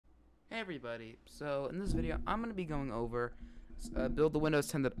Hey everybody, so in this video I'm going to be going over build the Windows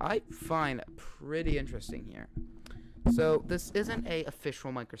 10 that I find pretty interesting here. So this isn't a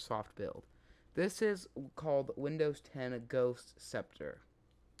official Microsoft build. This is called Windows 10 Ghost Spectre.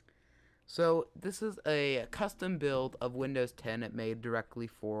 So this is a custom build of Windows 10 made directly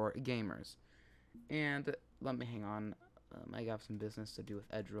for gamers. And let me hang on, I got some business to do with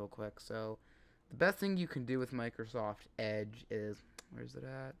Edge real quick. So the best thing you can do with Microsoft Edge is, where's it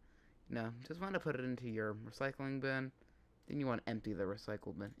at? No, just want to put it into your recycling bin. Then you want to empty the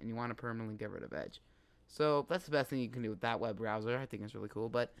recycle bin, and you want to permanently get rid of Edge. So that's the best thing you can do with that web browser. I think it's really cool.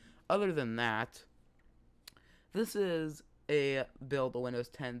 But other than that, this is a build of Windows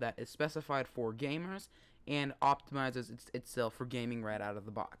 10 that is specified for gamers and optimizes itself for gaming right out of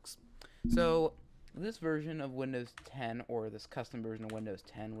the box. So this version of Windows 10, or this custom version of Windows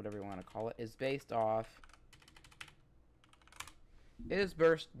 10, whatever you want to call it, is based off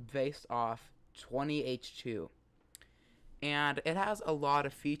 20H2, and it has a lot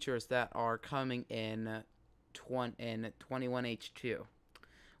of features that are coming in 21H2,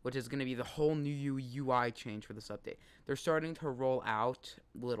 which is going to be the whole new UI change for this update. They're starting to roll out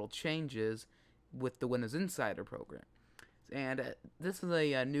little changes with the Windows Insider program, and this is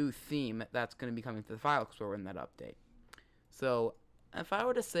a new theme that's going to be coming to the File Explorer in that update. So if I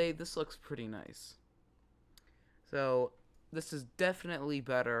were to say, this looks pretty nice. So this is definitely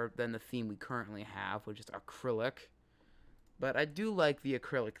better than the theme we currently have, which is acrylic. But I do like the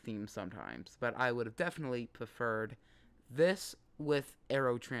acrylic theme sometimes. But I would have definitely preferred this with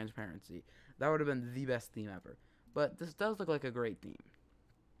arrow transparency. That would have been the best theme ever. But this does look like a great theme.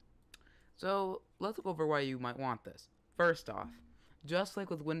 So let's go over why you might want this. First off, just like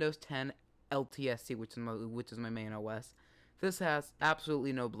with Windows 10 LTSC, which is my main OS, this has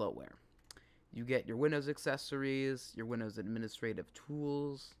absolutely no bloatware. You get your Windows accessories, your Windows administrative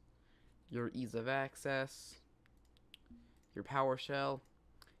tools, your ease of access, your PowerShell,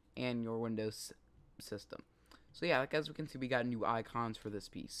 and your Windows system. So yeah, like as we can see, we got new icons for this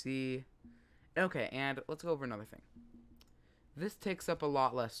PC. Okay, and let's go over another thing. This takes up a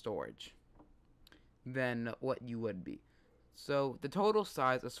lot less storage than what you would be. So the total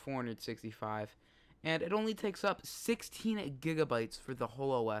size is 465. And it only takes up 16 gigabytes for the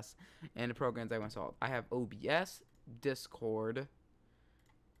whole OS and the programs I installed. I have OBS, Discord,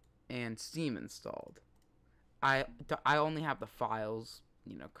 and Steam installed. I only have the files,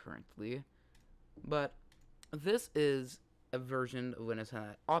 currently. But this is a version of Windows 10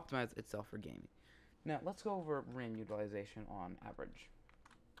 that optimizes itself for gaming. Now, let's go over RAM utilization on average.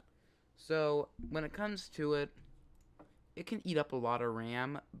 So, when it comes to it, it can eat up a lot of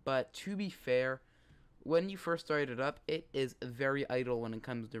RAM, but to be fair, when you first start it up, it is very idle when it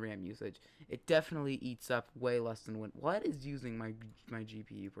comes to RAM usage. It definitely eats up way less than what is using my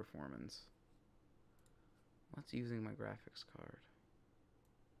GPU performance? What's using my graphics card?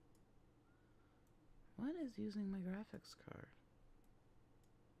 What is using my graphics card?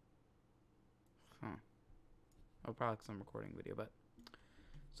 Huh. Oh, probably because I'm recording video, but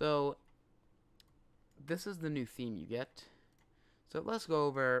so this is the new theme you get. So let's go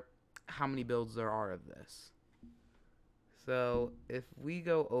over how many builds there are of this. So if we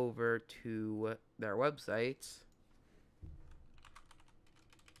go over to their website,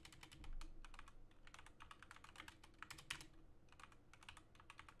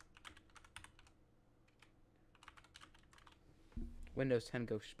 Windows 10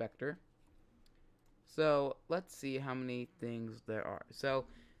 Ghost Spectre. So let's see how many things there are. So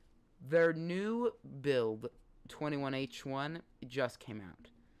their new build 21H1 just came out.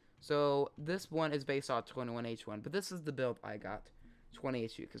 So this one is based on 21H1, but this is the build I got,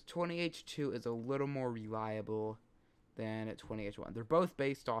 20H2, because 20H2 is a little more reliable than 20H1. They're both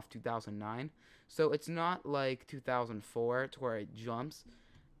based off 2009, so it's not like 2004 to where it jumps,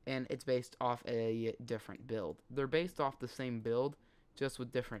 and it's based off a different build. They're based off the same build, just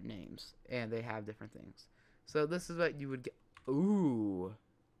with different names, and they have different things. So this is what you would get. Ooh.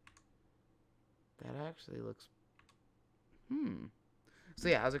 That actually looks... So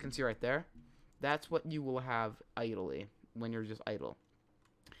yeah, as you can see right there, that's what you will have idly when you're just idle.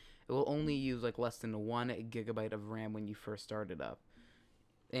 It will only use like less than 1 gigabyte of RAM when you first start it up.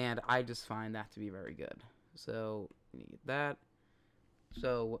 And I just find that to be very good. So, you need that.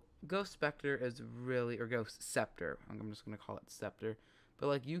 So, Ghost Spectre is really, or Ghost Scepter, I'm just going to call it Scepter. But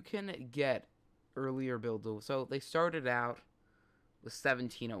like, you can get earlier builds. So, they started out with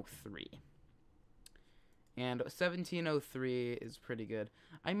 1703. And 1703 is pretty good.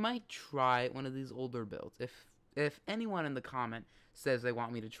 I might try one of these older builds. If If anyone in the comment says they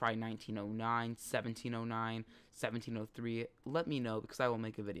want me to try 1909, 1709, 1703, let me know because I will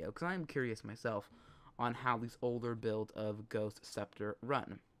make a video. Because I am curious myself on how these older builds of Ghost Scepter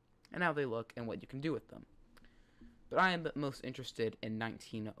run and how they look and what you can do with them. But I am most interested in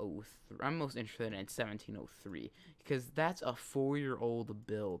 1903. I'm most interested in 1703 because that's a 4-year-old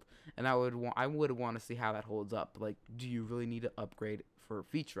build, and I would want to see how that holds up. Like, do you really need to upgrade for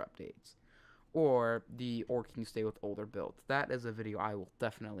feature updates, or can you stay with older builds? That is a video I will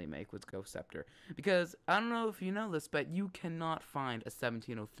definitely make with Ghost Scepter because I don't know if you know this, but you cannot find a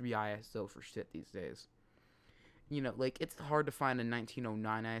 1703 ISO for shit these days. You know, like, it's hard to find a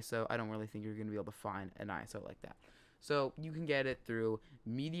 1909 ISO. I don't really think you're going to be able to find an ISO like that. So you can get it through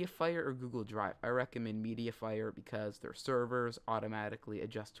MediaFire or Google Drive. I recommend MediaFire because their servers automatically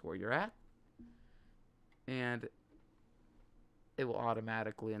adjust to where you're at. And it will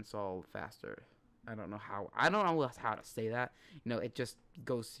automatically install faster. I don't know how to say that. You know, it just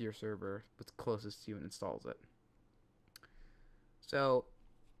goes to your server that's closest to you and installs it. So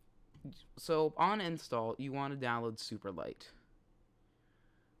on install, you want to download Superlight.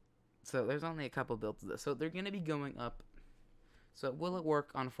 So there's only a couple builds of this. So they're going to be going up. So will it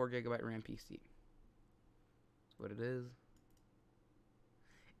work on a 4GB RAM PC? That's what it is.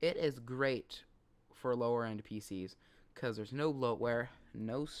 It is great for lower end PCs because there's no bloatware,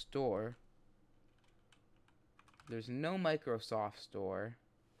 no store. There's no Microsoft Store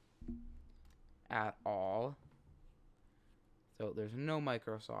at all. So there's no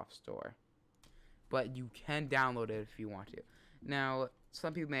Microsoft Store. But you can download it if you want to. Now,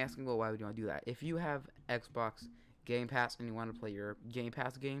 some people may ask me, well, why would you want to do that? If you have Xbox Game Pass and you want to play your Game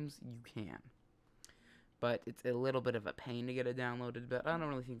Pass games, you can. But it's a little bit of a pain to get it downloaded, but I don't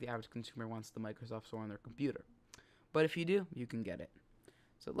really think the average consumer wants the Microsoft Store on their computer. But if you do, you can get it.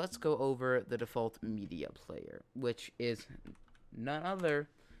 So let's go over the default media player, which is none other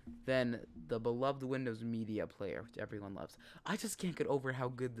than the beloved Windows Media Player, which everyone loves. I just can't get over how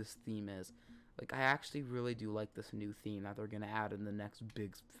good this theme is. Like, I actually really do like this new theme that they're going to add in the next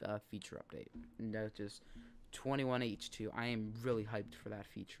big feature update. And that's just 21H2. I am really hyped for that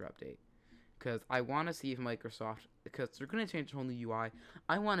feature update. Because I want to see if Microsoft, because they're going to change the whole new UI,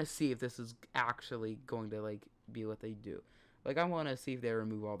 I want to see if this is actually going to, like, be what they do. Like, I want to see if they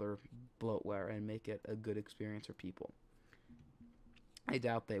remove all their bloatware and make it a good experience for people. I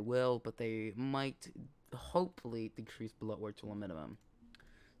doubt they will, but they might hopefully decrease bloatware to a minimum.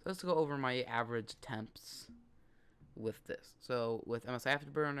 So let's go over my average temps with this. So with MSI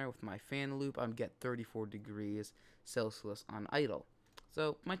Afterburner, with my fan loop, I'm get 34 degrees Celsius on idle.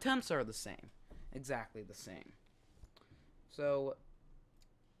 So my temps are the same, exactly the same. So,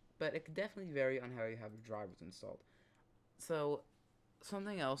 but it could definitely vary on how you have your drivers installed. So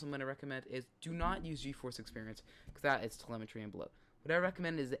something else I'm going to recommend is do not use GeForce Experience because that is telemetry and bloat. What I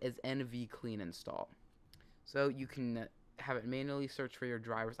recommend is NV Clean install. So you can have it manually search for your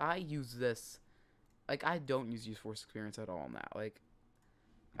drivers. I use this, like, I don't use GeForce Experience at all now. Like,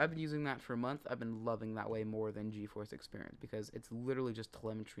 I've been using that for a month. I've been loving that way more than GeForce Experience because it's literally just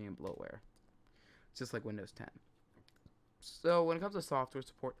telemetry and bloatware. It's just like Windows 10. So when it comes to software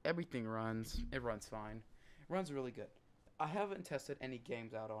support, everything runs. It runs fine. It runs really good. I haven't tested any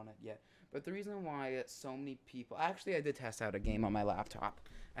games out on it yet, but the reason why so many people... Actually, I did test out a game on my laptop.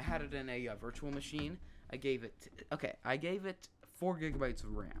 I had it in a virtual machine. I gave it 4 gigabytes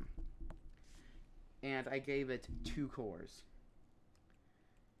of RAM. And I gave it 2 cores.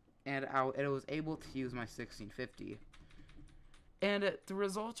 And it was able to use my 1650. And the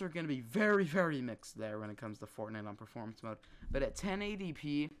results are going to be very, very mixed there when it comes to Fortnite on performance mode. But at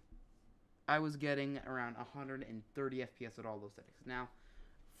 1080p... I was getting around 130 FPS at all those settings. Now,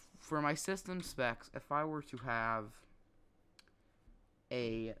 for my system specs, if I were to have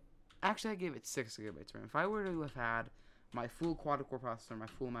actually I gave it 6 gigabytes RAM. If I were to have had my full quad-core processor, my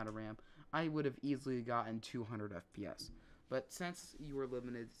full amount of RAM, I would have easily gotten 200 FPS. But since you were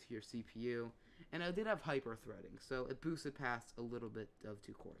limited to your CPU, and I did have hyper-threading, so it boosted past a little bit of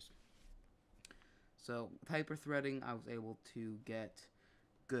 2 cores. So, with hyper-threading, I was able to get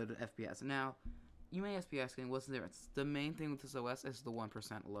good FPS. Now, you may be asking, what's the difference? The main thing with this OS is the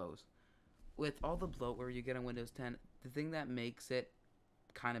 1% lows. With all the bloatware you get on Windows 10, the thing that makes it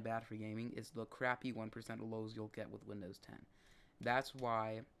kind of bad for gaming is the crappy 1% lows you'll get with Windows 10. That's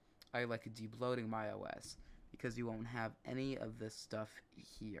why I like debloating my OS, because you won't have any of this stuff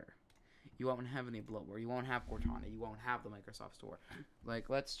here. You won't have any bloatware. You won't have Cortana. You won't have the Microsoft Store. Like,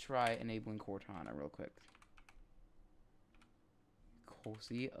 let's try enabling Cortana real quick.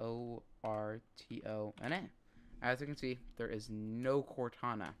 C-O-R-T-O-N-A. As you can see, there is no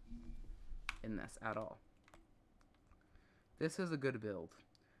Cortana in this at all. This is a good build,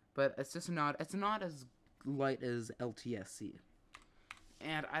 but it's just not. It's not as light as LTSC,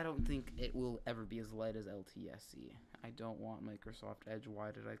 and I don't think it will ever be as light as LTSC. I don't want Microsoft Edge.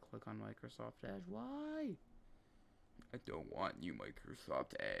 Why did I click on Microsoft Edge? Why? I don't want you,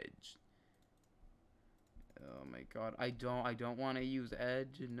 Microsoft Edge. Oh my god, I don't want to use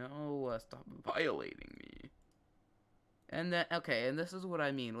Edge. No, stop violating me. And then, okay, and this is what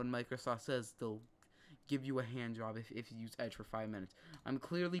I mean when Microsoft says they'll give you a hand job if you use Edge for 5 minutes. I'm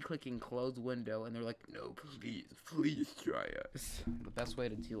clearly clicking close window, and they're like, no, please try us. The best way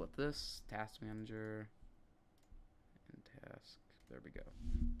to deal with this, task manager, and task, there we go.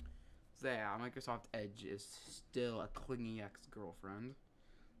 So yeah, Microsoft Edge is still a clingy ex-girlfriend.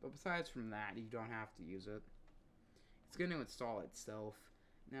 But besides from that, you don't have to use it. It's going to install itself.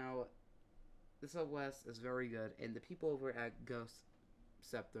 Now, this OS is very good, and the people over at Ghost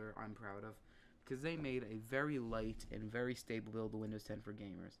Spectre I'm proud of, because they made a very light and very stable build of Windows 10 for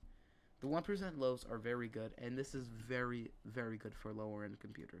gamers. The 1% lows are very good, and this is very, very good for lower-end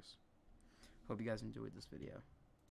computers. Hope you guys enjoyed this video.